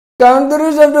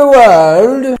countries of the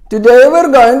world. Today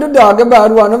we're going to talk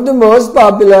about one of the most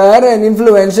popular and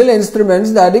influential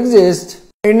instruments that exist.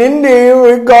 In Hindi,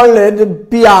 we call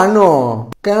it piano.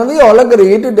 Can we all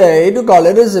agree today to call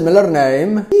it a similar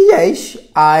name? Yes,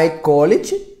 I call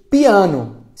it piano.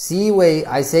 See way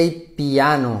I say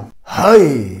piano.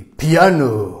 Hi,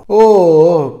 piano.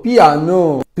 Oh,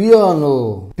 piano.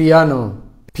 Piano. Piano.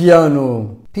 Piano.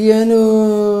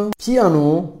 Piano.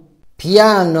 Piano.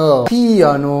 Piano.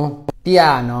 Piano.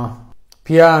 Piano.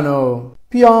 Piano.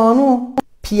 Piano.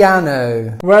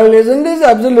 Piano. Well, isn't this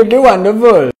absolutely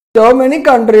wonderful? So many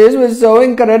countries with so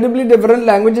incredibly different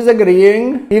languages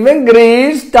agreeing. Even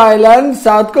Greece, Thailand,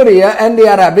 South Korea and the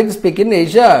Arabic-speaking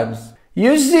nations.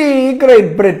 You see,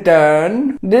 Great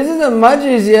Britain, this is a much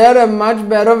easier and much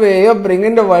better way of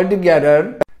bringing the world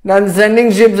together than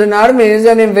sending ships and armies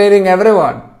and invading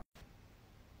everyone.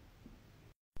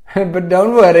 But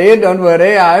don't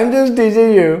worry, I'm just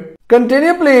teasing you.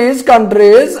 Continue please,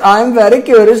 countries. I'm very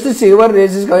curious to see where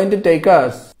this is going to take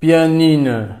us.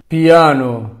 Pianino.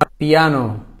 Piano.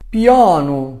 Piano.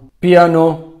 Piano.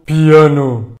 Piano.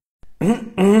 Piano.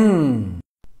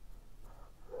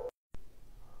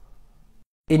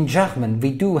 In German,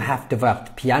 we do have the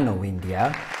word piano in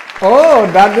there. Oh,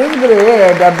 that is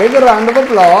great. A big round of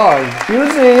applause. You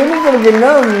see, Mr.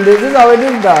 Gilliam, this is how it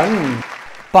is done.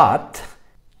 But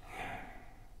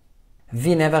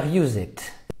we never use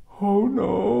it. Oh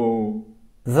no.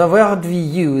 The word we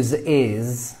use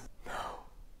is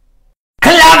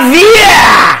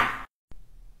clavier!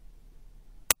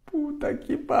 Puta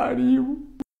que pariu.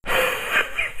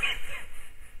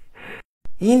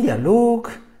 India,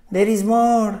 look, there is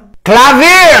more.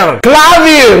 Clavier!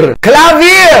 Clavier!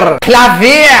 Clavier!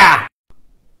 Clavier!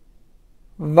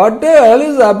 What the hell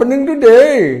is happening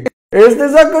today? Is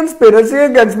this a conspiracy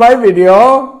against my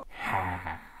video?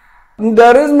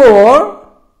 There is more.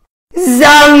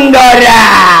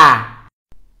 Zangara!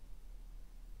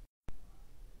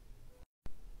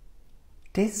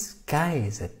 This guy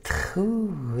is a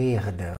true weirdo.